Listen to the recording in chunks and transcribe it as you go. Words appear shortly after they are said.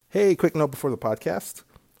Hey, quick note before the podcast.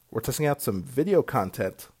 We're testing out some video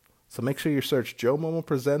content. So make sure you search Joe Momo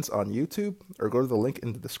Presents on YouTube or go to the link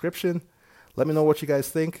in the description. Let me know what you guys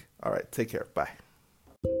think. All right, take care. Bye.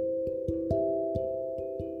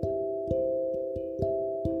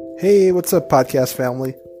 Hey, what's up, podcast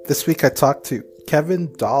family? This week I talked to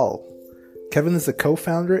Kevin Dahl. Kevin is a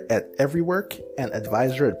co-founder at Everywork and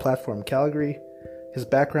advisor at Platform Calgary. His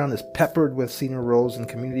background is peppered with senior roles in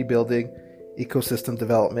community building, ecosystem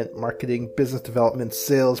development, marketing, business development,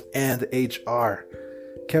 sales, and HR.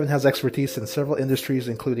 Kevin has expertise in several industries,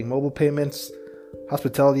 including mobile payments,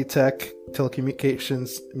 hospitality tech,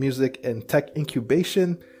 telecommunications, music, and tech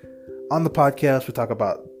incubation. On the podcast, we talk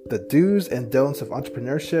about the do's and don'ts of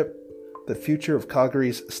entrepreneurship, the future of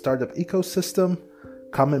Calgary's startup ecosystem,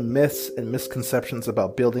 common myths and misconceptions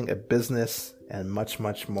about building a business, and much,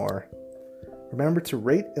 much more. Remember to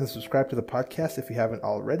rate and subscribe to the podcast if you haven't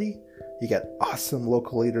already. You get awesome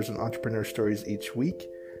local leaders and entrepreneur stories each week,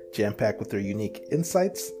 jam-packed with their unique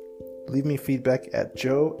insights. Leave me feedback at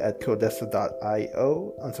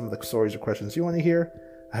joe@codessa.io on some of the stories or questions you want to hear.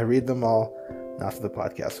 I read them all. Now for the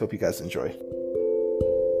podcast. Hope you guys enjoy.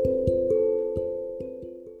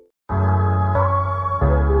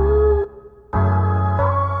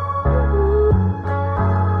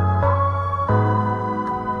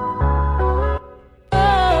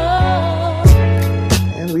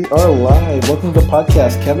 And we are live. Welcome to the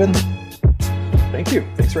podcast, Kevin. Thank you.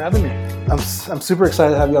 Thanks for having me. I'm super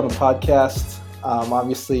excited to have you on the podcast.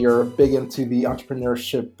 Obviously, you're big into the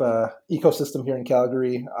entrepreneurship ecosystem here in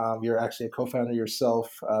Calgary. You're actually a co-founder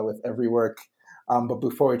yourself with Everywork. But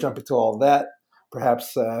before we jump into all that,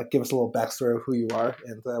 perhaps give us a little backstory of who you are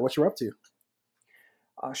and what you're up to.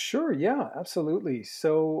 Sure. Yeah, absolutely.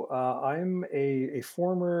 So I'm a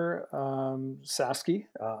former Sasky.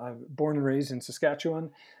 I'm born and raised in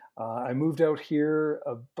Saskatchewan. I moved out here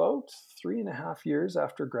about 3.5 years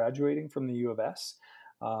after graduating from the U of S.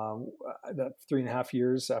 That 3.5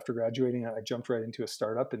 years after graduating, I jumped right into a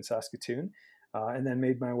startup in Saskatoon, and then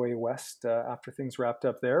made my way west after things wrapped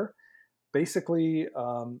up there. Basically,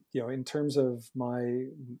 in terms of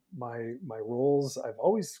my roles, I've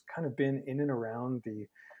always kind of been in and around the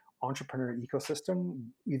entrepreneur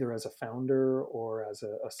ecosystem, either as a founder or as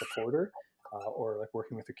a supporter, or like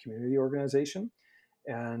working with a community organization.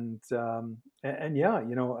 And yeah,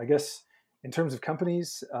 I guess in terms of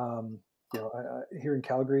companies, here in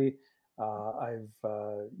Calgary, I've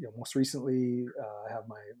most recently I have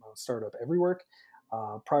my own startup, Everywork.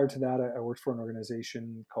 Prior to that, I worked for an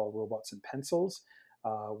organization called Robots and Pencils,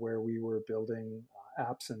 where we were building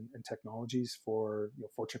apps and technologies for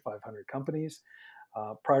Fortune 500 companies.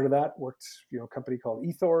 Prior to that, worked a company called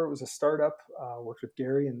Ethor. It was a startup. Worked with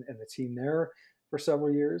Gary and the team there for several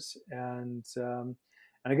years, and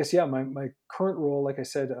I guess yeah, my current role, like I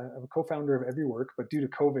said, I'm a co-founder of Everywork, but due to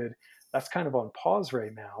COVID, that's kind of on pause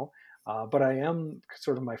right now. But I am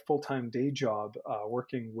sort of my full-time day job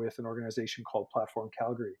working with an organization called Platform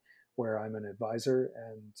Calgary, where I'm an advisor.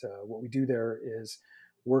 And what we do there is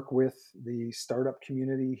work with the startup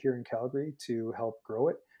community here in Calgary to help grow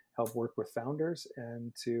it, help work with founders,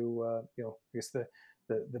 and to, I guess the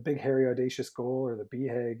big, hairy, audacious goal, or the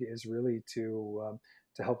BHAG, is really to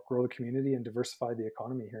help grow the community and diversify the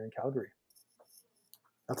economy here in Calgary.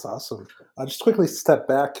 That's awesome. I'll just quickly step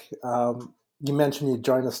back. You mentioned you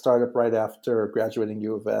joined a startup right after graduating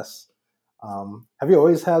U of S. Have you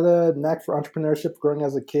always had a knack for entrepreneurship growing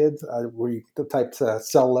as a kid? Were you the type to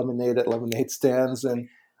sell lemonade at lemonade stands and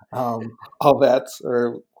all that?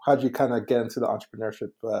 Or how did you kind of get into the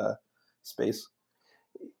entrepreneurship space?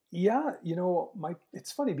 Yeah,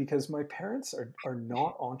 it's funny because my parents are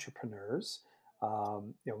not entrepreneurs. My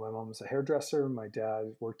mom was a hairdresser, my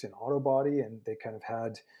dad worked in auto body, and they kind of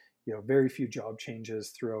had, very few job changes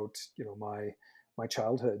throughout, my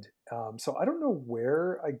childhood. So I don't know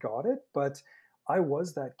where I got it, but I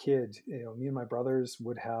was that kid. Me and my brothers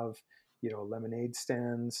would have, lemonade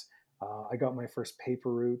stands. I got my first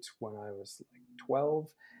paper route when I was like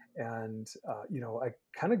 12, and I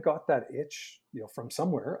kind of got that itch from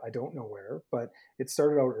somewhere. I don't know where, but it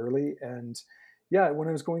started out early. And yeah, when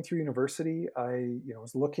I was going through university, I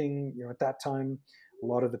was looking, at that time, a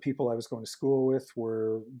lot of the people I was going to school with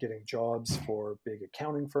were getting jobs for big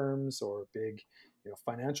accounting firms or big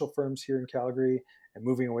financial firms here in Calgary, and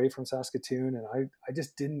moving away from Saskatoon. And I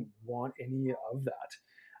just didn't want any of that.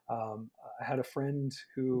 I had a friend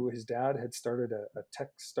who, his dad had started a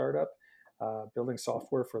tech startup, building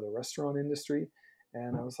software for the restaurant industry.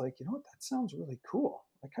 And I was like, that sounds really cool.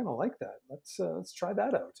 I kind of like that. Let's try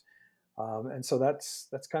that out. And so that's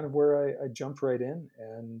kind of where I jumped right in,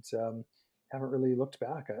 and haven't really looked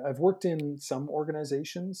back. I've worked in some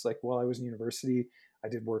organizations, like while I was in university, I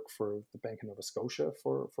did work for the Bank of Nova Scotia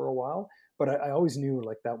for a while, but I always knew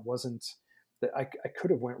like that wasn't that I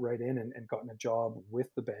could have went right in and gotten a job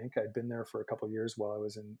with the bank. I'd been there for a couple of years while I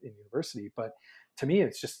was in university, but to me,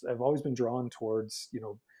 it's just I've always been drawn towards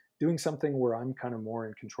doing something where I'm kind of more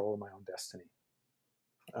in control of my own destiny.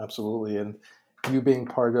 Absolutely. And you being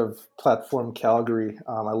part of Platform Calgary,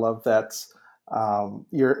 I love that.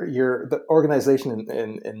 Your the organization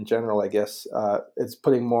in general, I guess, it's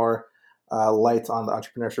putting more light on the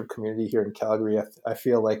entrepreneurship community here in Calgary. I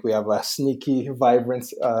feel like we have a sneaky,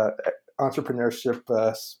 vibrant entrepreneurship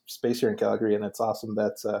space here in Calgary, and it's awesome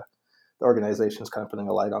that the organization is kind of putting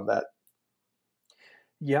a light on that.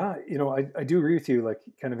 Yeah, I do agree with you. Like,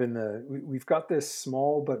 kind of we've got this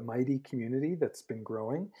small but mighty community that's been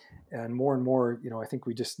growing, and more, I think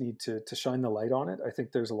we just need to shine the light on it. I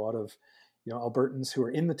think there's a lot of, Albertans who are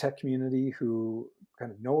in the tech community who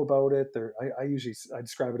kind of know about it. I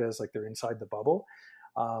describe it as like they're inside the bubble.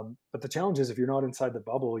 But the challenge is if you're not inside the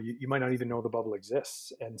bubble, you might not even know the bubble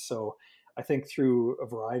exists. And so I think through a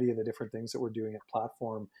variety of the different things that we're doing at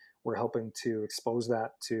Platform, we're helping to expose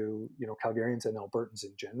that to Calgarians and Albertans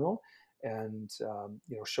in general, and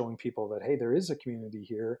showing people that hey, there is a community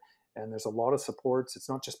here, and there's a lot of supports. It's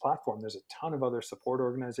not just Platform. There's a ton of other support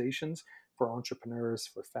organizations for entrepreneurs,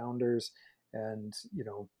 for founders, and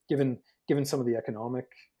given some of the economic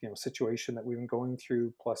situation that we've been going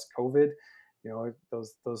through, plus COVID,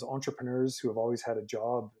 those entrepreneurs who have always had a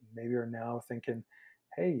job maybe are now thinking,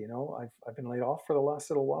 hey, I've been laid off for the last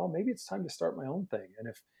little while. Maybe it's time to start my own thing.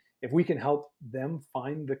 And if we can help them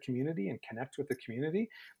find the community and connect with the community,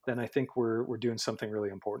 then I think we're doing something really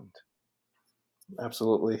important.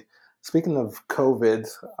 Absolutely. Speaking of COVID,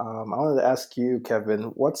 I wanted to ask you,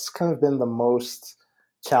 Kevin, what's kind of been the most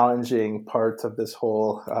challenging part of this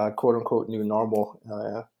whole quote unquote new normal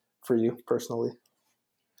for you personally?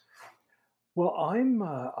 Well, I'm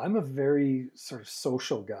a very sort of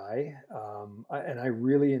social guy, and I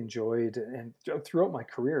really enjoyed and throughout my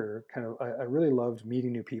career, kind of I really loved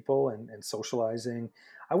meeting new people and socializing.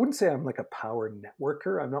 I wouldn't say I'm like a power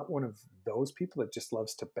networker. I'm not one of those people that just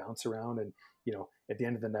loves to bounce around and at the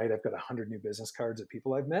end of the night I've got 100 new business cards of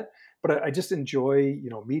people I've met. But I just enjoy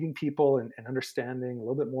meeting people and understanding a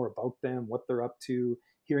little bit more about them, what they're up to,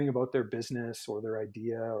 hearing about their business or their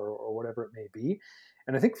idea or whatever it may be.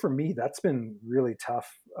 And I think for me, that's been really tough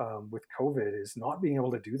with COVID is not being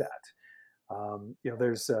able to do that.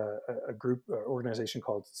 There's a group organization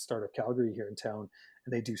called Startup Calgary here in town,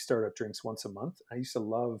 and they do startup drinks once a month. I used to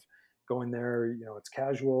love going there. It's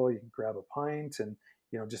casual. You can grab a pint and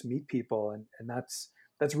just meet people, and that's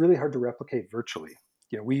really hard to replicate virtually.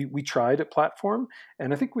 We tried a platform,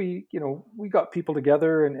 and I think we got people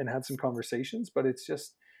together and had some conversations, but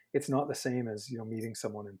it's not the same as meeting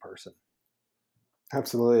someone in person.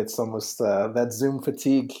 Absolutely. It's almost that Zoom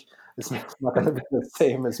fatigue is not going to be the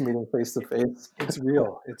same as meeting face to face. It's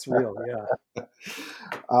real. It's real. Yeah.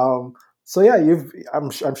 Um, so yeah, I'm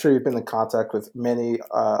sure you've been in contact with many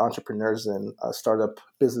entrepreneurs and startup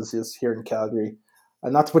businesses here in Calgary.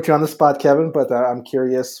 Not to put you on the spot, Kevin, but I'm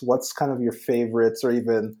curious, what's kind of your favorites, or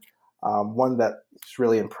even one that's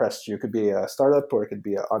really impressed you? It could be a startup, or it could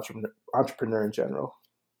be an entrepreneur in general.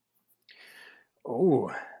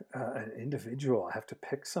 Oh, an individual. I have to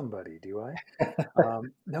pick somebody, do I?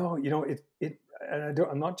 No, and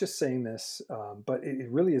I'm not just saying this, but it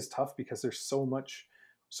really is tough because there's so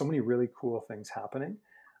many really cool things happening.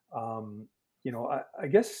 I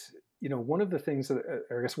guess, one of the things that,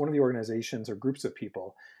 or I guess one of the organizations or groups of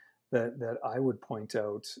people that I would point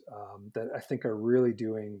out that I think are really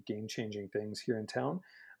doing game changing things here in town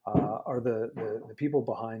are the people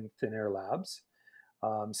behind Thin Air Labs.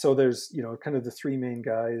 So there's kind of the three main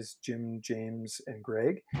guys, Jim, James, and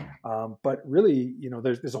Greg, but really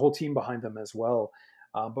there's a whole team behind them as well.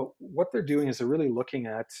 But what they're doing is they're really looking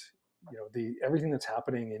at the everything that's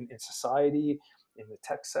happening in society, in the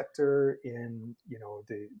tech sector, in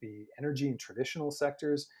the energy and traditional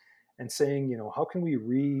sectors, and saying how can we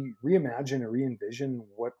reimagine or re-envision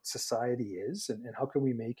what society is, and how can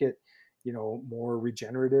we make it more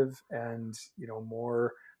regenerative and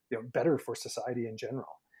more better for society in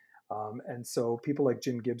general. And so people like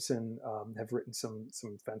Jim Gibson have written some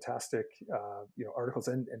fantastic articles,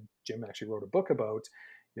 and Jim actually wrote a book about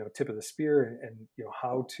tip of the spear and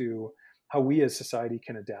how we as society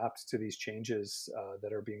can adapt to these changes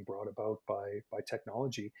that are being brought about by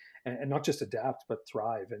technology, and not just adapt but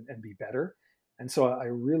thrive and be better. And so I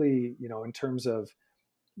really in terms of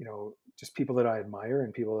just people that I admire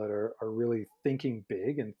and people that are really thinking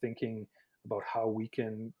big and thinking about how we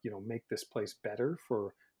can make this place better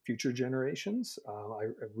future generations. I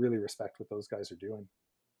really respect what those guys are doing.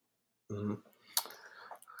 Mhm.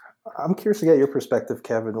 I'm curious to get your perspective,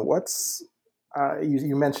 Kevin. What's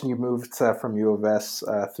you mentioned you moved from U of S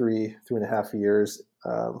 3.5 years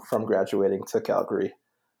from graduating to Calgary.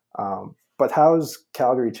 But how has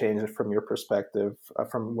Calgary changed from your perspective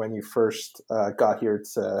from when you first got here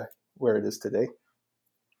to where it is today?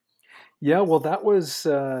 Yeah, well, that was,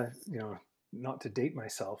 not to date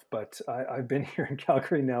myself, but I've been here in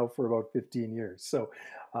Calgary now for about 15 years. So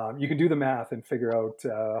you can do the math and figure out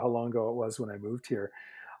how long ago it was when I moved here.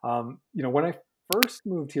 When I first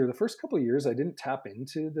moved here, the first couple of years, I didn't tap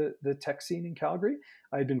into the tech scene in Calgary.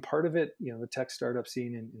 I had been part of it, the tech startup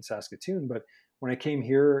scene in Saskatoon. But when I came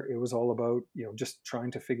here, it was all about, just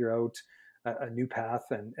trying to figure out a new path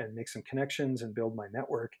and make some connections and build my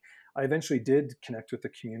network. I eventually did connect with the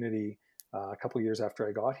community a couple of years after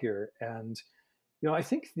I got here. And I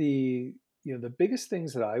think the biggest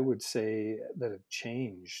things that I would say that have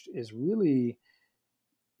changed is really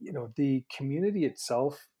the community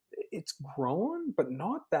itself. It's grown, but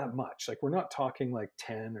not that much. Like, we're not talking like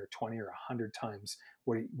 10 or 20 or 100 times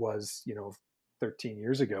what it was 13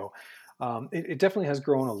 years ago. It definitely has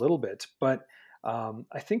grown a little bit, but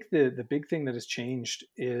I think the big thing that has changed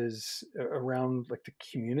is around like the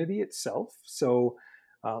community itself. So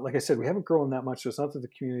like I said, we haven't grown that much. So it's not that the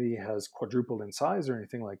community has quadrupled in size or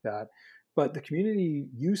anything like that, but the community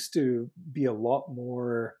used to be a lot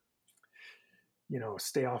more,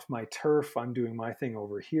 stay off my turf. I'm doing my thing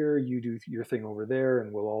over here. You do your thing over there,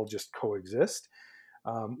 and we'll all just coexist.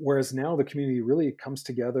 Whereas now the community really comes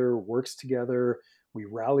together, works together. We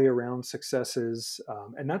rally around successes,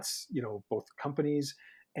 and that's both companies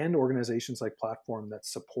and organizations like Platform that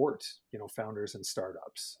support founders and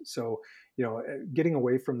startups. So getting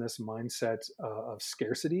away from this mindset of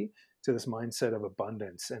scarcity to this mindset of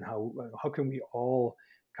abundance, and how can we all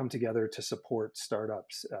come together to support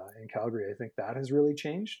startups in Calgary? I think that has really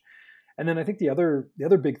changed. And then I think the other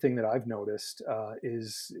big thing that I've noticed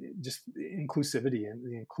is just inclusivity and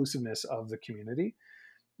the inclusiveness of the community.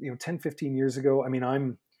 10, 15 years ago, I mean,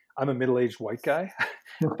 I'm a middle-aged white guy,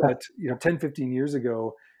 but 10, 15 years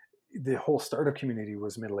ago, the whole startup community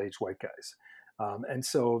was middle-aged white guys. And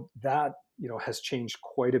so that, has changed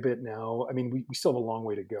quite a bit now. I mean, we still have a long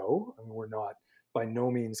way to go. I mean, we're not, by no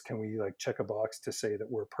means can we like check a box to say that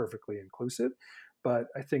we're perfectly inclusive. But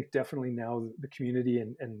I think definitely now the community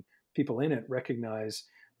and people in it recognize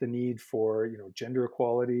the need for, gender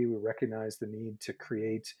equality. We recognize the need to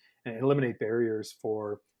create and eliminate barriers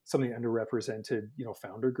for some of the underrepresented,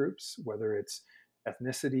 founder groups, whether it's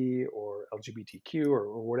ethnicity or LGBTQ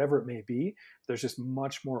or whatever it may be. There's just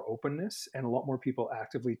much more openness and a lot more people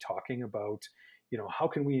actively talking about, how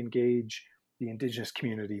can we engage the Indigenous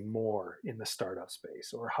community more in the startup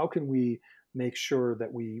space, or how can we make sure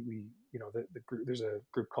that we the group, there's a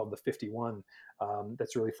group called the 51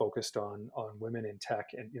 that's really focused on women in tech,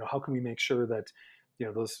 and how can we make sure that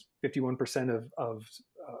those 51%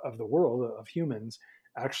 of the world of humans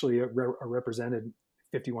actually are represented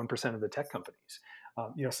 51% of the tech companies.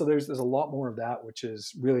 So there's a lot more of that, which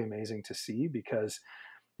is really amazing to see, because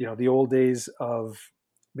the old days of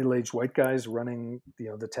middle-aged white guys running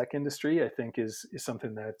the tech industry, I think is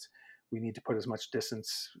something that we need to put as much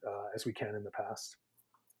distance as we can in the past.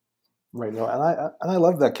 Right. No, and I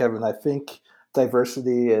love that, Kevin. I think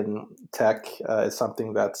diversity in tech is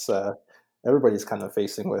something that's everybody's kind of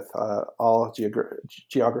facing with all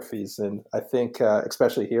geographies, and I think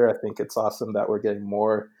especially here, I think it's awesome that we're getting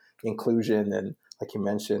more inclusion and, like you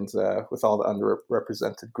mentioned, with all the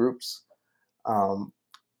underrepresented groups. Um,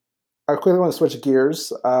 I quickly want to switch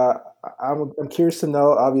gears. I'm curious to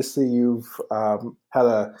know. Obviously, you've had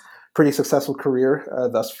a pretty successful career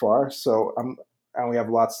thus far. So and we have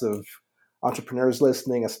lots of entrepreneurs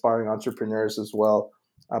listening, aspiring entrepreneurs as well.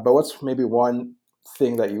 But what's maybe one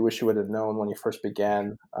thing that you wish you would have known when you first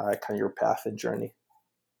began kind of your path and journey?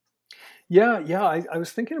 Yeah. I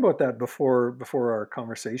was thinking about that before our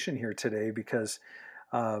conversation here today, because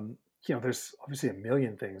there's obviously a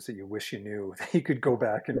million things that you wish you knew that you could go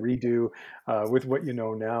back and redo with what you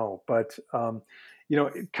know now. But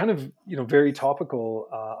it kind of very topical.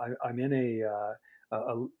 I'm in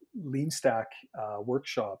a lean stack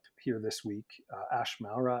workshop here this week. Ash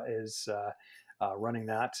Maura is running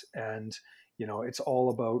that, and it's all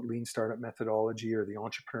about lean startup methodology, or the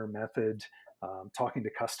entrepreneur method, talking to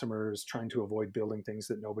customers, trying to avoid building things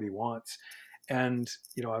that nobody wants. And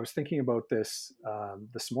I was thinking about this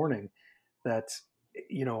this morning, that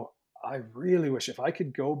you know I really wish if I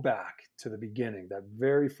could go back to the beginning, that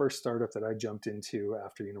very first startup that I jumped into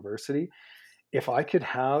after university, if I could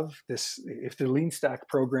have this, if the lean stack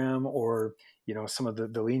program, or some of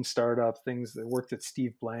the lean startup things, the work that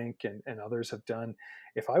Steve Blank and others have done.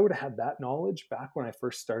 If I would have had that knowledge back when I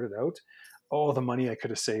first started out, oh, the money I could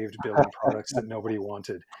have saved building products that nobody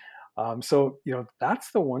wanted. So,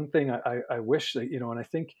 that's the one thing I wish that, and I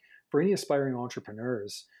think for any aspiring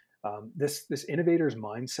entrepreneurs, this innovator's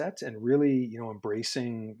mindset and really,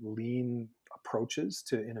 embracing lean approaches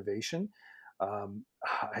to innovation.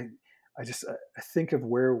 I, I think of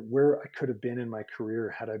where I could have been in my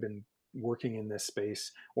career had I been working in this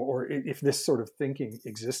space, or if this sort of thinking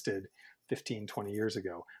existed 15, 20 years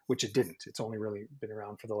ago, which it didn't. It's only really been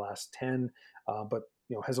around for the last 10, but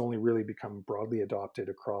has only really become broadly adopted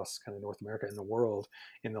across kind of North America and the world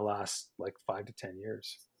in the last like 5 to 10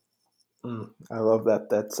 years. I love that.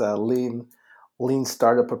 That's a lean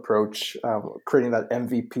startup approach, creating that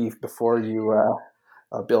MVP before you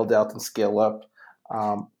build out and scale up.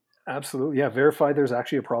 Um, Absolutely. Yeah. Verify there's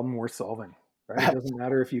actually a problem worth solving, right? It doesn't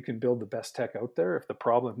matter if you can build the best tech out there. If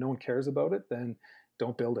no one cares about it, then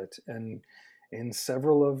don't build it. And in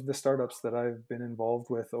several of the startups that I've been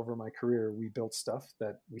involved with over my career, we built stuff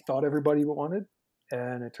that we thought everybody wanted,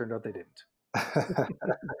 and it turned out they didn't.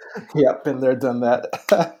 yeah, been there, done that.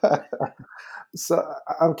 So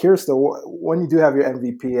I'm curious though, when you do have your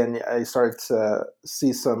MVP and you start to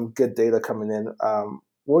see some good data coming in,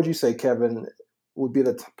 what would you say, Kevin, would be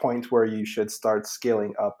the point where you should start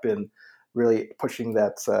scaling up and really pushing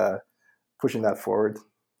that forward?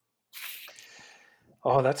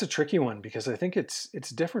 Oh, that's a tricky one because I think it's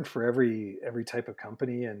different for every type of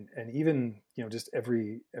company and even just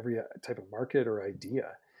every type of market or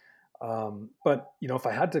idea. But if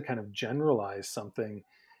I had to kind of generalize something,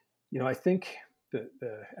 I think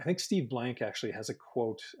I think Steve Blank actually has a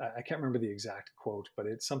quote. I can't remember the exact quote, but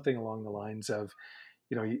it's something along the lines of,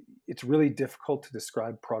 it's really difficult to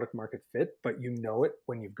describe product market fit, but you know it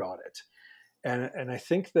when you've got it. And I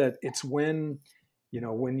think that it's when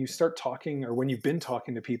you start talking or when you've been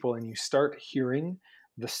talking to people and you start hearing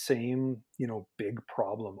the same, big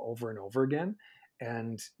problem over and over again,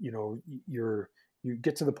 and you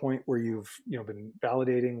get to the point where you've been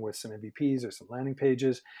validating with some MVPs or some landing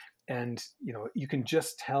pages, and you can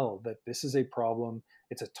just tell that this is a problem.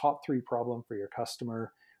 It's a top 3 problem for your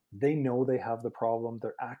customer. They know they have the problem.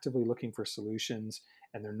 They're actively looking for solutions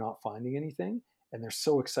and they're not finding anything, and they're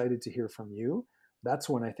so excited to hear from you. That's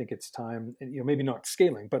when I think it's time, and maybe not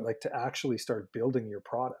scaling, but like to actually start building your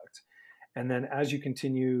product. And then as you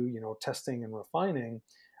continue, testing and refining,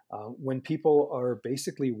 when people are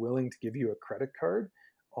basically willing to give you a credit card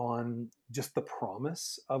on just the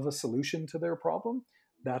promise of a solution to their problem,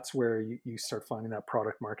 that's where you start finding that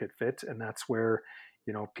product market fit, and that's where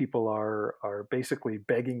people are basically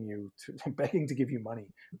begging you to begging to give you money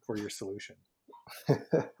for your solution.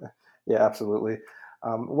 Yeah, absolutely.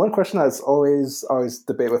 One question that's always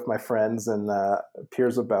debate with my friends and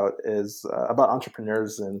peers about is about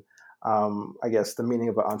entrepreneurs and I guess the meaning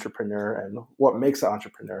of an entrepreneur and what makes an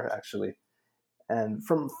entrepreneur actually. And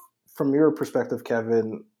from your perspective,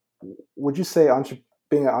 Kevin, would you say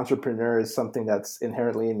being an entrepreneur is something that's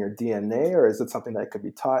inherently in your DNA, or is it something that could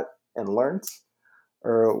be taught and learned,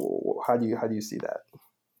 or how do you see that?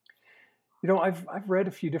 I've read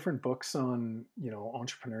a few different books on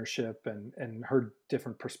entrepreneurship and heard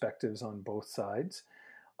different perspectives on both sides.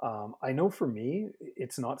 I know for me,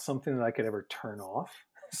 it's not something that I could ever turn off.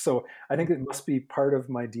 So I think it must be part of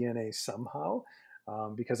my DNA somehow,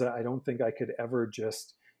 because I don't think I could ever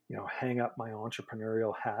just hang up my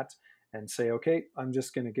entrepreneurial hat and say, okay, I'm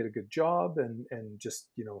just going to get a good job and just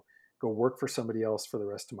go work for somebody else for the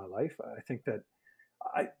rest of my life. I think that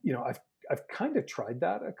I've kind of tried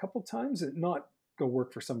that a couple times, not go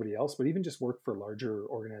work for somebody else, but even just work for a larger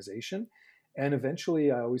organization. And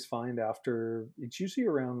eventually, I always find after it's usually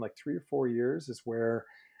around like 3 or 4 years is where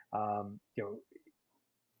um, you know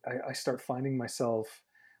I start finding myself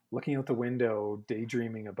looking out the window,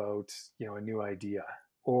 daydreaming about a new idea,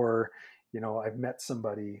 or I've met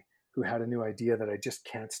somebody who had a new idea that I just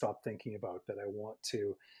can't stop thinking about that I want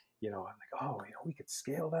to. I'm like, oh, we could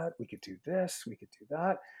scale that, we could do this, we could do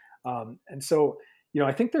that, and so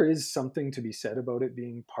I think there is something to be said about it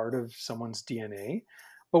being part of someone's DNA.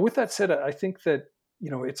 But with that said, I think that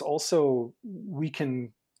it's also we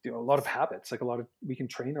can a lot of habits, like a lot of we can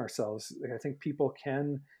train ourselves. Like I think people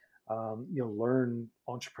can learn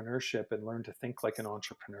entrepreneurship and learn to think like an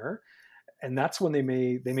entrepreneur, and that's when they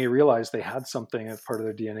may realize they had something as part of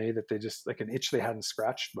their DNA that they just like an itch they hadn't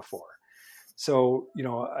scratched before. So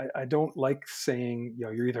I don't like saying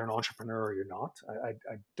you're either an entrepreneur or you're not.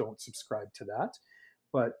 I don't subscribe to that,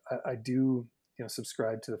 but I do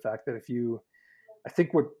subscribe to the fact that if you I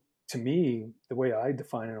think what to me, the way I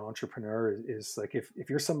define an entrepreneur is like if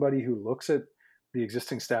you're somebody who looks at the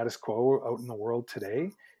existing status quo out in the world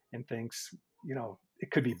today and thinks,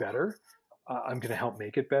 it could be better, I'm going to help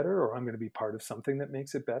make it better, or I'm going to be part of something that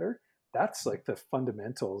makes it better. That's like the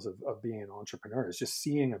fundamentals of being an entrepreneur, is just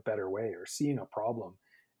seeing a better way or seeing a problem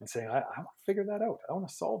and saying, I want to figure that out. I want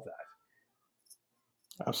to solve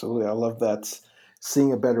that. Absolutely. I love that.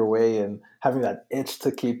 Seeing a better way and having that itch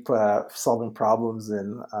to keep solving problems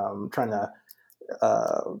and trying to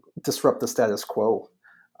disrupt the status quo.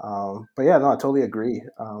 But yeah, no, I totally agree.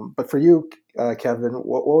 But for you, Kevin,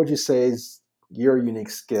 what would you say is your unique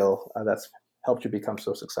skill that's helped you become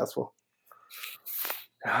so successful?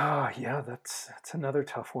 Yeah, that's another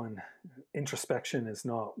tough one. Introspection is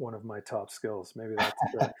not one of my top skills. Maybe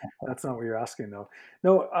that's not what you're asking though.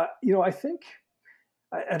 No, I think,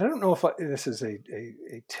 and I don't know if this is a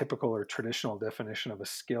typical or traditional definition of a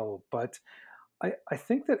skill, but I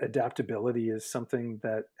think that adaptability is something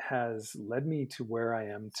that has led me to where I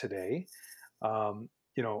am today.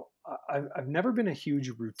 I've never been a huge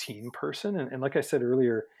routine person. And like I said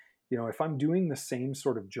earlier, if I'm doing the same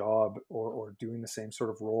sort of job or doing the same sort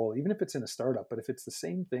of role, even if it's in a startup, but if it's the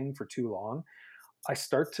same thing for too long,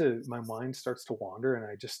 my mind starts to wander and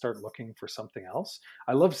I just start looking for something else.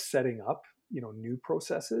 I love setting up, new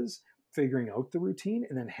processes, figuring out the routine,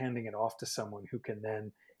 and then handing it off to someone who can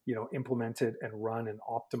then, implement it and run and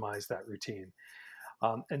optimize that routine.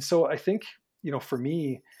 And so I think, for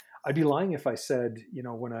me, I'd be lying if I said,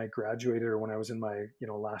 when I graduated or when I was in my,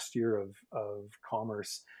 last year of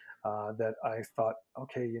commerce, that I thought,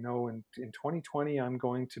 okay, in 2020, I'm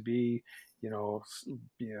going to be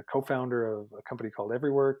a co-founder of a company called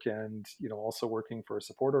Everywork, and, also working for a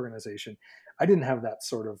support organization. I didn't have that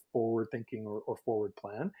sort of forward thinking or forward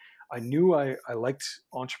plan. I knew I liked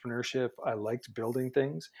entrepreneurship. I liked building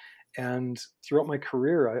things. And throughout my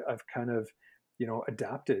career, I've kind of,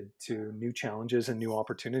 adapted to new challenges and new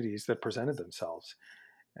opportunities that presented themselves.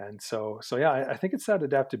 And so yeah, I think it's that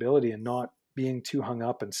adaptability and not being too hung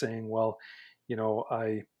up and saying, well, you know,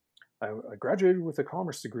 I, I graduated with a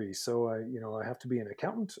commerce degree, so I have to be an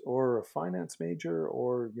accountant or a finance major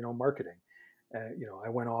or, marketing. I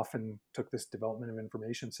went off and took this development of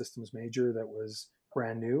information systems major that was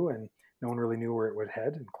brand new, and no one really knew where it would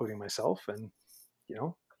head, including myself. And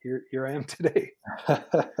here I am today.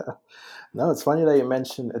 No, it's funny that you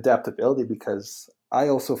mentioned adaptability because I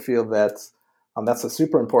also feel that that's a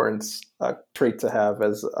super important trait to have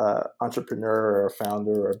as an entrepreneur or a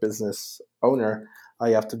founder or a business owner.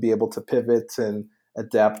 You have to be able to pivot and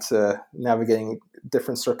adapt to navigating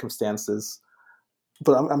different circumstances.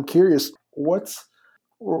 But I'm curious, what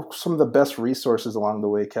were some of the best resources along the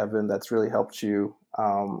way, Kevin, that's really helped you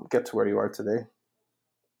get to where you are today?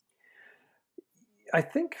 I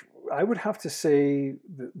think I would have to say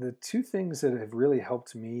the two things that have really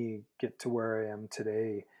helped me get to where I am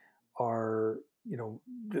today are,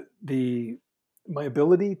 the my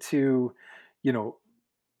ability to, you know,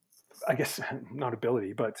 I guess not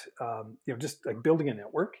ability, but just like building a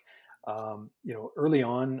network. Early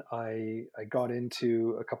on, I got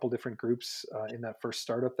into a couple different groups in that first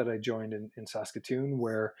startup that I joined in Saskatoon,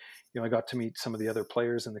 where I got to meet some of the other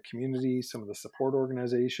players in the community, some of the support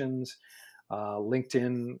organizations.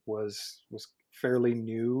 LinkedIn was fairly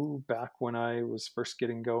new back when I was first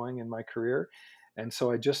getting going in my career, and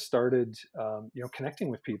so I just started, connecting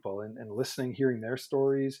with people and listening, hearing their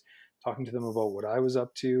stories, talking to them about what I was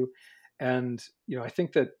up to. And I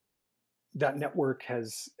think that network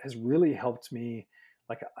has really helped me.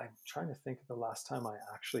 Like, I'm trying to think of the last time I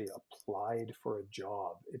actually applied for a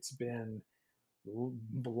job. It's been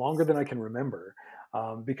longer than I can remember,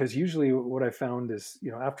 because usually what I found is,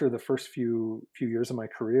 after the first few years of my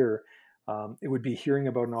career, it would be hearing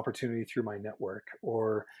about an opportunity through my network,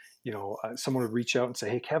 or someone would reach out and say,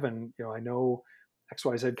 "Hey, Kevin, I know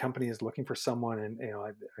XYZ company is looking for someone, and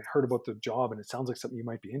I heard about the job, and it sounds like something you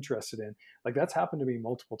might be interested in." Like, that's happened to me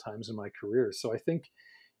multiple times in my career. So I think,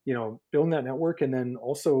 building that network, and then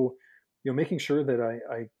also, making sure that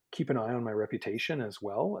I keep an eye on my reputation as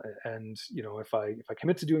well. And if I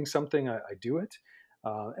commit to doing something, I do it.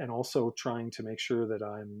 And also trying to make sure that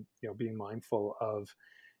I'm being mindful of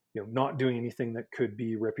not doing anything that could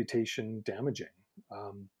be reputation damaging.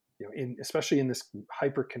 In especially in this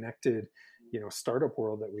hyper connected startup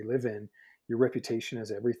world that we live in, your reputation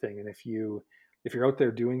is everything. And if you're out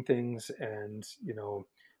there doing things and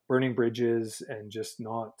burning bridges and just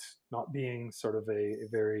not being sort of a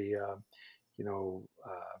very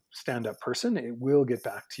stand up person, it will get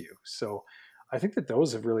back to you. So I think that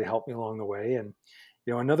those have really helped me along the way. And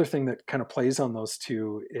another thing that kind of plays on those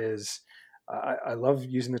two is, I love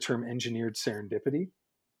using the term engineered serendipity.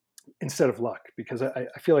 instead of luck, because I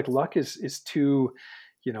feel like luck is too,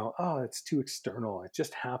 oh, it's too external. It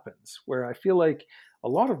just happens. Where I feel like a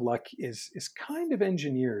lot of luck is kind of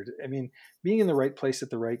engineered. I mean, being in the right place at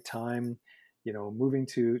the right time, moving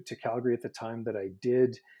to Calgary at the time that I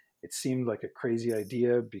did, it seemed like a crazy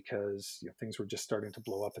idea because things were just starting to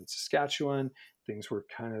blow up in Saskatchewan. Things were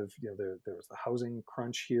kind of, there was the housing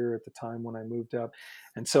crunch here at the time when I moved up,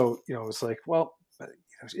 and so it was like, well,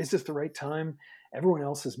 is this the right time? Everyone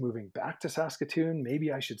else is moving back to Saskatoon.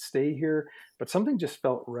 Maybe I should stay here. But something just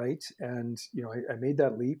felt right, and I made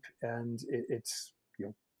that leap, and it's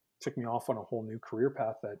took me off on a whole new career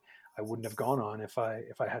path that I wouldn't have gone on if I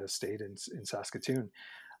had stayed in Saskatoon.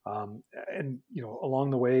 And along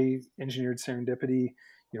the way, engineered serendipity.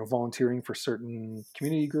 Volunteering for certain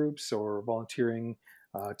community groups or volunteering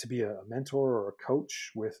to be a mentor or a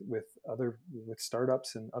coach with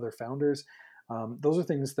startups and other founders. Those are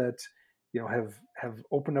things that have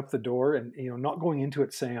opened up the door, and not going into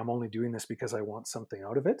it saying I'm only doing this because I want something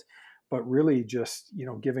out of it, but really just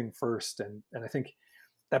giving first. And I think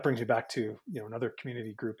that brings me back to another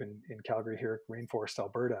community group in Calgary here, Rainforest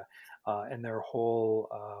Alberta, and their whole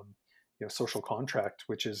social contract,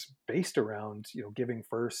 which is based around giving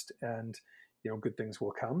first, and good things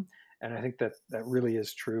will come. And I think that really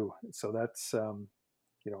is true. So that's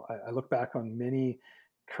I look back on many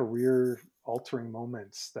career altering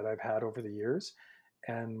moments that I've had over the years,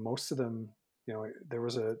 and most of them, there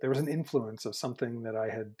was an influence of something that I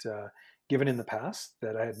had given in the past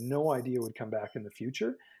that I had no idea would come back in the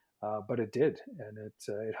future, but it did, and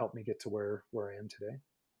it helped me get to where I am today.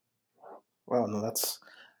 Wow, no,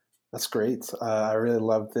 that's great. I really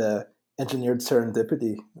love the engineered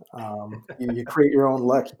serendipity. You create your own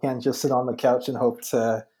luck. You can't just sit on the couch and hope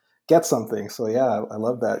to get something. So yeah, I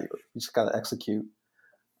love that. You just got to execute.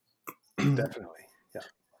 Definitely, yeah.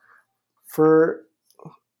 For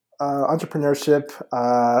entrepreneurship,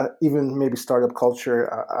 even maybe startup culture,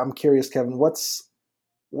 I'm curious, Kevin, what's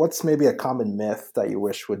maybe a common myth that you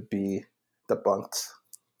wish would be debunked?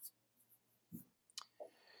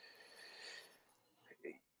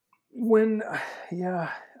 When Yeah,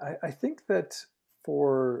 I think that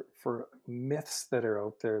for myths that are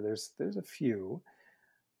out there, there's a few.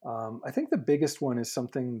 I think the biggest one is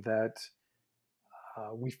something that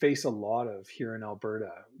we face a lot of here in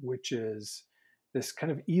Alberta, which is this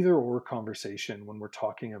kind of either or conversation when we're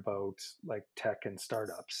talking about like tech and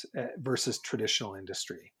startups versus traditional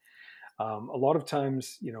industry. A lot of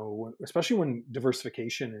times, especially when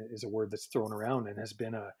diversification is a word that's thrown around and has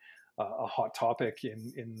been a hot topic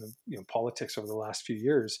in the politics over the last few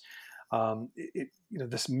years.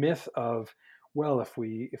 This myth of, well, if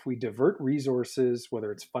we divert resources,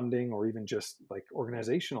 whether it's funding or even just like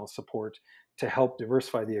organizational support to help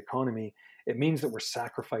diversify the economy, it means that we're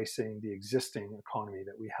sacrificing the existing economy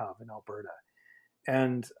that we have in Alberta.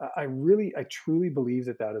 And I truly believe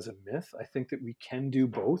that is a myth. I think that we can do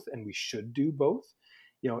both, and we should do both.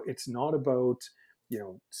 It's not about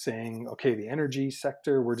saying, okay, the energy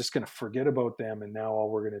sector, we're just going to forget about them, and now all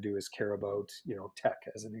we're going to do is care about tech,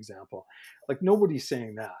 as an example. Like, nobody's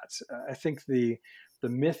saying that. I think the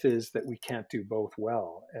myth is that we can't do both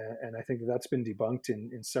well, and I think that's been debunked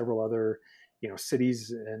in several other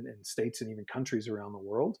cities and states and even countries around the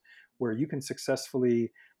world, where you can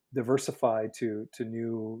successfully diversify to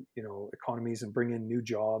new economies and bring in new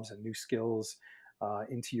jobs and new skills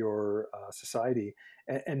into your society,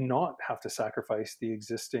 and not have to sacrifice the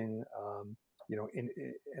existing in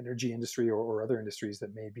energy industry or other industries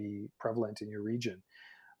that may be prevalent in your region.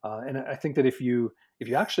 And I think that if you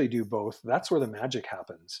actually do both, that's where the magic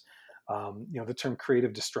happens. The term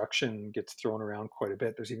creative destruction gets thrown around quite a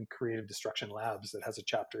bit. There's even Creative Destruction Labs that has a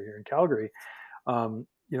chapter here in Calgary,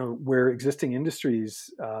 where existing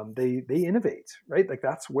industries, they innovate, right? Like,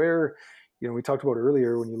 that's where we talked about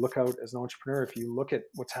earlier. When you look out as an entrepreneur, if you look at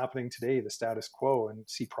what's happening today, the status quo, and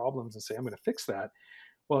see problems and say, I'm going to fix that.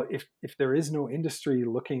 Well, if there is no industry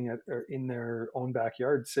looking at or in their own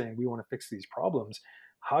backyard saying we want to fix these problems,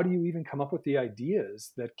 how do you even come up with the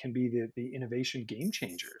ideas that can be the innovation game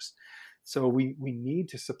changers? So we need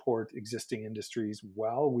to support existing industries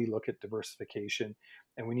while we look at diversification,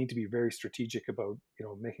 and we need to be very strategic about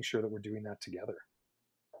making sure that we're doing that together.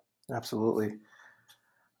 Absolutely.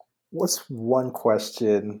 What's one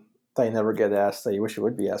question that you never get asked that you wish you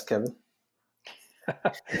would be asked, Kevin?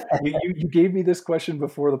 You gave me this question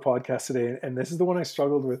before the podcast today, and this is the one I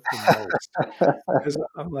struggled with the most, because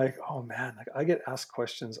I'm like, oh man, like, I get asked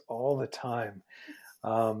questions all the time.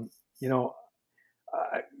 Um, you know,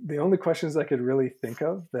 the only questions I could really think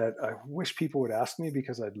of that I wish people would ask me,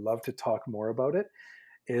 because I'd love to talk more about it,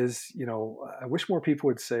 is, I wish more people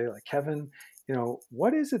would say, like, Kevin,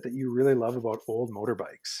 what is it that you really love about old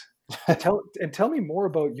motorbikes? Tell me more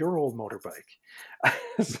about your old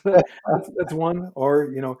motorbike. So that's one. Or,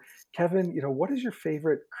 Kevin, what is your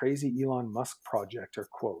favorite crazy Elon Musk project or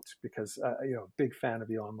quote? Because, big fan of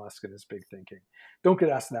Elon Musk and his big thinking. Don't get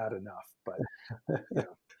asked that enough, but you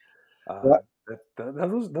know, Well,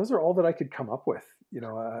 those are all that I could come up with.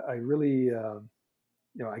 I really,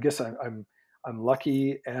 I guess I'm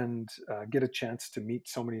lucky and get a chance to meet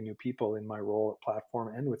so many new people in my role at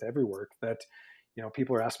Platform and with Everywork that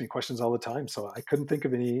people are asking me questions all the time. So I couldn't think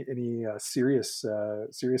of any serious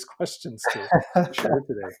questions to share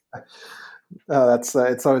today. that's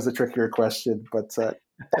it's always a trickier question, but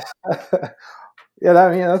yeah,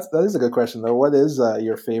 I mean that is a good question though. What is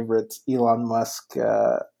your favorite Elon Musk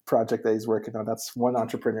project that he's working on? That's one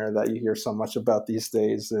entrepreneur that you hear so much about these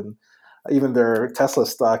days, and even their Tesla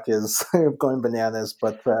stock is going bananas.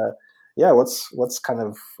 But yeah, what's kind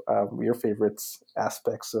of your favorite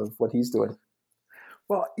aspects of what he's doing?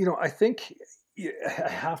 Well, I think I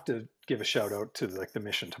have to give a shout out to like the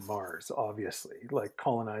mission to Mars, obviously, like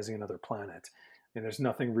colonizing another planet. And there's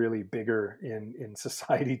nothing really bigger in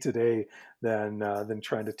society today than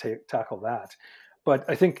trying to tackle that. But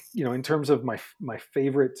I think in terms of my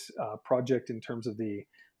favorite project, in terms of the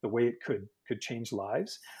way it could change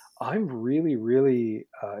lives, I'm really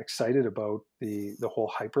excited about the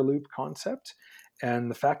whole Hyperloop concept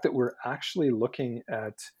and the fact that we're actually looking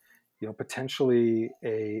at potentially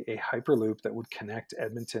a hyperloop that would connect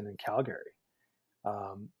Edmonton and Calgary.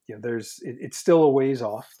 It's still a ways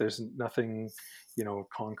off. There's nothing,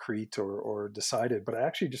 concrete or decided. But I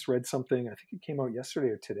actually just read something. I think it came out yesterday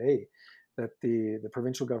or today that the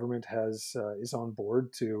provincial government is on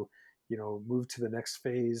board to, move to the next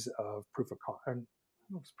phase of proof of I don't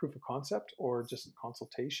know if it's proof of concept or just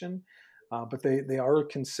consultation, but they are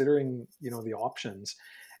considering the options.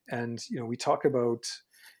 And we talk about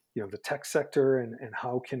the tech sector and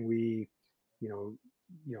how can we you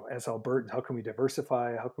know as Albertans, how can we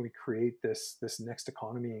diversify, how can we create this next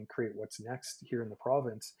economy and create what's next here in the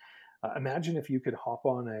province. Imagine if you could hop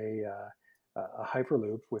on a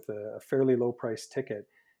hyperloop with a fairly low price ticket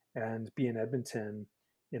and be in Edmonton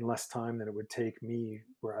in less time than it would take me,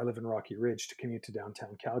 where I live in Rocky Ridge, to commute to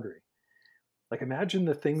downtown Calgary. Like, imagine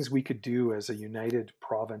the things we could do as a united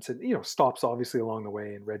province, and stops obviously along the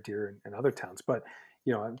way in Red Deer and other towns. But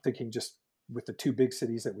I'm thinking just with the two big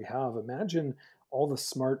cities that we have, imagine all the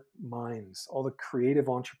smart minds, all the creative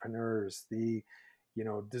entrepreneurs, the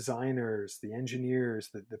designers, the engineers,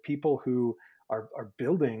 the people who are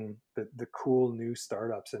building the cool new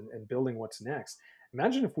startups and building what's next.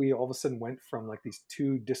 Imagine if we all of a sudden went from like these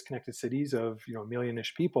two disconnected cities of a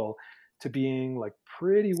million-ish people to being like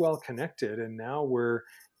pretty well connected, and now we're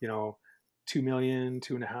 2 million,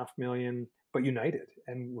 2.5 million, but united,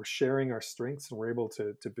 and we're sharing our strengths and we're able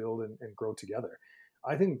to build and grow together.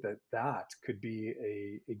 I think that could be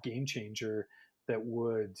a game changer that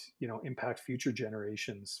would impact future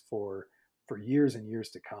generations for years and years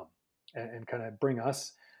to come, and kind of bring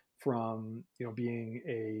us from being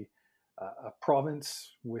a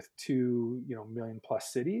province with 2 million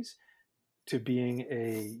plus cities to being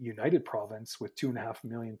a united province with 2.5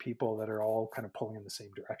 million people that are all kind of pulling in the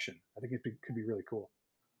same direction. I think could be really cool.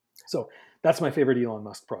 So that's my favorite Elon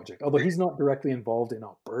Musk project. Although he's not directly involved in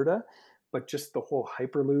Alberta, but just the whole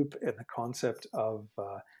Hyperloop and the concept of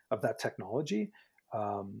that technology,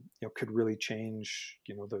 could really change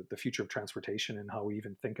the future of transportation and how we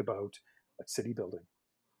even think about city building.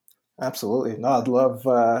 Absolutely. No, I'd love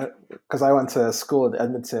because I went to school in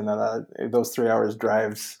Edmonton, and those 3 hours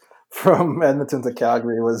drives from Edmonton to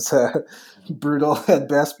Calgary was brutal at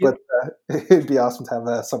best. Yeah, But it'd be awesome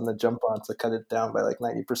to have something to jump on to cut it down by like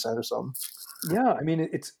 90% or something. yeah. I mean,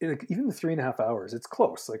 like, even the 3.5 hours, it's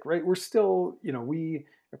close. Like, right, we're still, we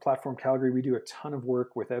at Platform Calgary, we do a ton of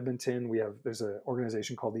work with Edmonton. There's an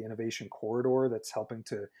organization called the Innovation Corridor that's helping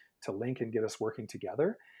to link and get us working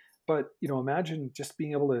together. But imagine just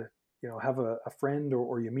being able to have a friend,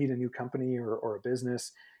 or you meet a new company or a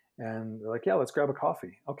business, and they're like, yeah, let's grab a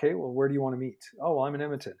coffee. Okay, well, where do you want to meet? Oh, well, I'm in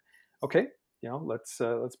Edmonton. Okay, let's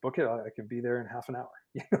book it. I can be there in half an hour.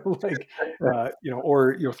 Like,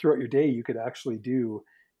 or throughout your day, you could actually do,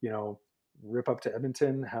 you know, rip up to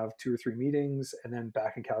Edmonton, have 2 or 3 meetings, and then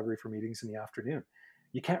back in Calgary for meetings in the afternoon.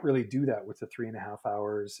 You can't really do that with the 3.5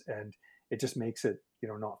 hours, and it just makes it,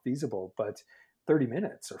 not feasible. But 30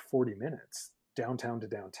 minutes or 40 minutes downtown to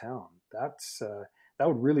downtown, that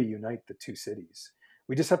would really unite the two cities.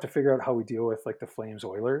 We just have to figure out how we deal with like the Flames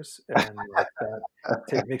Oilers and like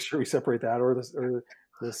that. Make sure we separate that, or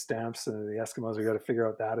the Stamps and the Eskimos. We got to figure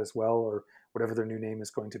out that as well, or whatever their new name is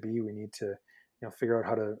going to be. We need to figure out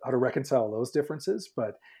how to reconcile those differences.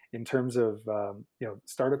 But in terms of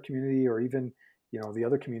startup community, or even the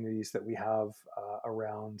other communities that we have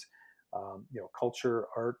around culture,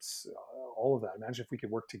 arts, all of that. Imagine if we could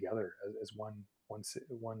work together as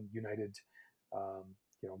one united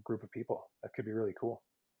group of people. That could be really cool.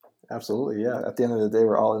 Absolutely, yeah. At the end of the day,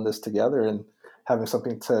 we're all in this together, and having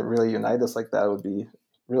something to really unite us like that would be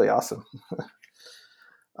really awesome.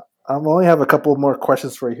 I only have a couple more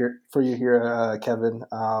questions for you here, Kevin.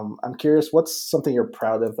 I'm curious, what's something you're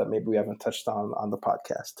proud of that maybe we haven't touched on the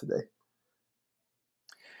podcast today?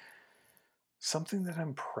 Something that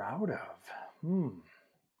I'm proud of.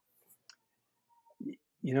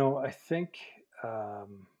 I think,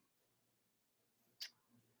 um,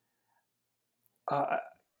 uh,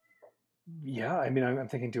 yeah, I mean, I'm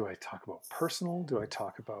thinking, do I talk about personal? Do I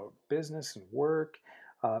talk about business and work?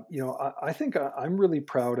 I think I'm really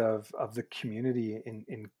proud of the community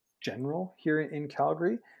in general here in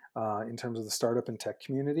Calgary, in terms of the startup and tech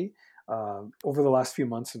community. Over the last few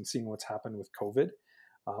months and seeing what's happened with COVID,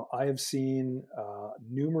 I have seen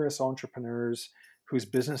numerous entrepreneurs whose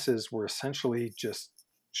businesses were essentially just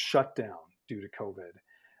shut down due to COVID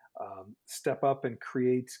step up and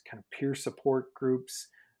create kind of peer support groups,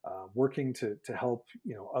 working to help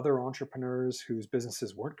other entrepreneurs whose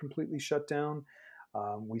businesses weren't completely shut down.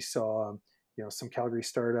 We saw some Calgary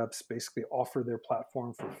startups basically offer their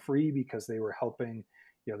platform for free because they were helping.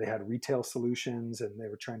 They had retail solutions and they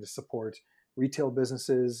were trying to support retail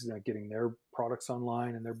businesses, getting their products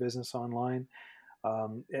online and their business online.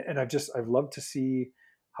 And I've loved to see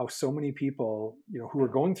how so many people who are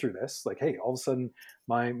going through this, like, hey, all of a sudden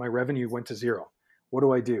my revenue went to zero. What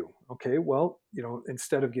do I do? Okay, well,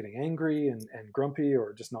 instead of getting angry and grumpy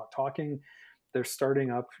or just not talking, they're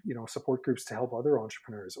starting up support groups to help other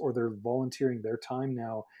entrepreneurs, or they're volunteering their time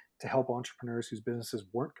now to help entrepreneurs whose businesses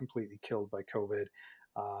weren't completely killed by COVID,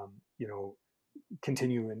 um, you know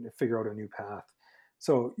continue and figure out a new path.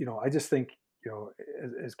 So, I just think,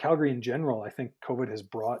 as Calgary in general, I think COVID has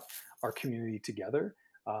brought our community together,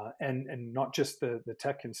 and not just the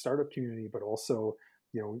tech and startup community, but also,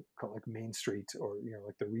 call it like Main Street, or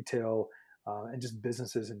like the retail, and just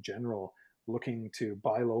businesses in general, looking to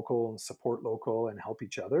buy local and support local and help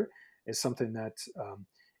each other, is something that,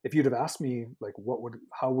 if you'd have asked me, like,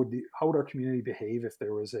 how would our community behave if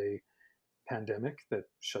there was a pandemic that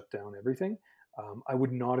shut down everything, I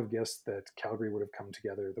would not have guessed that Calgary would have come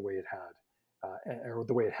together the way it had, or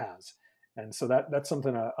the way it has. And so that's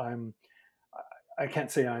something I can't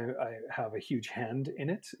say I have a huge hand in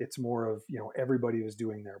it. It's more of everybody was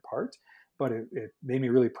doing their part, but it made me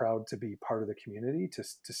really proud to be part of the community,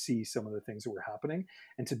 to see some of the things that were happening,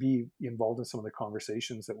 and to be involved in some of the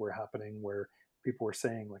conversations that were happening, where people were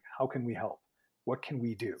saying, like, how can we help? What can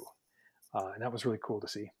we do? And that was really cool to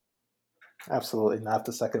see. Absolutely. And I have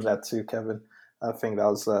to second that too, Kevin. I think that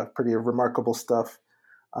was pretty remarkable stuff.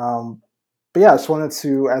 Um, but yeah, I just wanted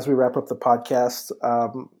to, as we wrap up the podcast,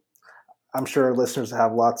 I'm sure our listeners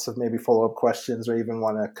have lots of maybe follow-up questions or even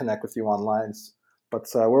want to connect with you online. But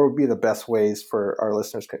where would be the best ways for our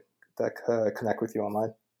listeners that connect with you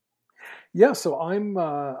online? Yeah, so I'm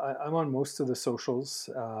on most of the socials,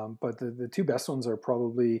 but the two best ones are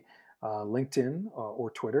probably LinkedIn, or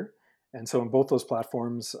Twitter. And so on both those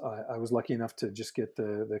platforms, I was lucky enough to just get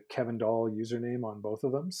the Kevin Dahl username on both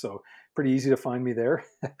of them. So pretty easy to find me there.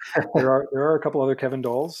 There are a couple other Kevin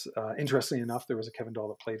Dahls. Interestingly enough, there was a Kevin Dahl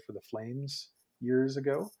that played for the Flames years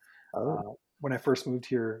ago. Oh, When I first moved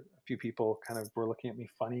here, a few people kind of were looking at me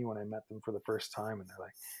funny when I met them for the first time, and they're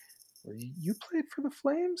like, you played for the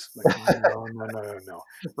Flames? Like, no, no, no, no, no.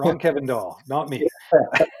 Wrong Kevin Dahl, not me.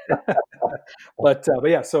 But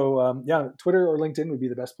yeah, so yeah, Twitter or LinkedIn would be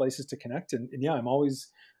the best places to connect. And yeah, I'm always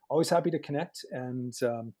happy to connect. And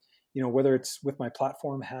whether it's with my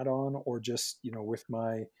platform hat on, or just with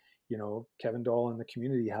my Kevin Dahl and the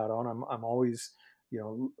community hat on, I'm always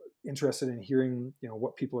interested in hearing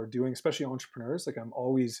what people are doing, especially entrepreneurs. Like, I'm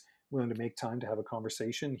always willing to make time to have a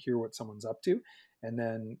conversation, hear what someone's up to, and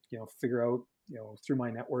then figure out through my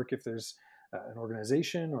network if there's an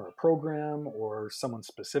organization or a program or someone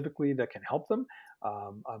specifically that can help them.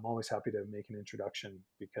 I'm always happy to make an introduction,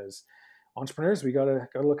 because entrepreneurs, we gotta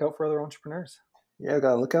look out for other entrepreneurs. yeah,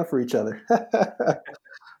 gotta look out for each other.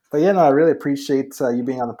 But yeah, no, I really appreciate you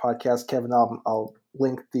being on the podcast, Kevin. I'll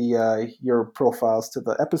link your profiles to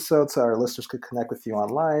the episode so our listeners could connect with you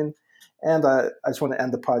online. And I just want to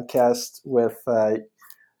end the podcast with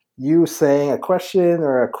you saying a question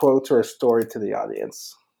or a quote or a story to the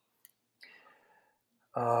audience.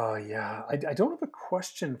 Yeah, I don't have a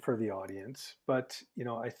question for the audience, but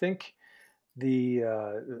I think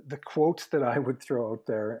the quote that I would throw out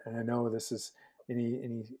there, and I know this is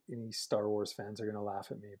any Star Wars fans are going to laugh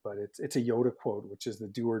at me, but it's a Yoda quote, which is the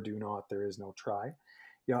do or do not, there is no try.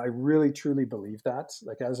 I really truly believe that.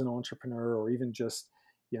 Like as an entrepreneur, or even just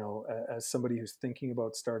as somebody who's thinking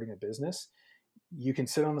about starting a business, you can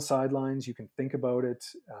sit on the sidelines, you can think about it,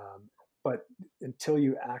 but until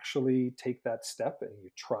you actually take that step and you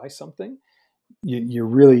try something,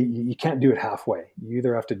 you can't do it halfway. You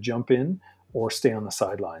either have to jump in or stay on the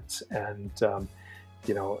sidelines. And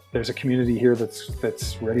there's a community here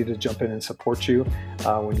that's ready to jump in and support you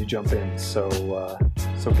when you jump in. So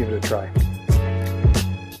give it a try.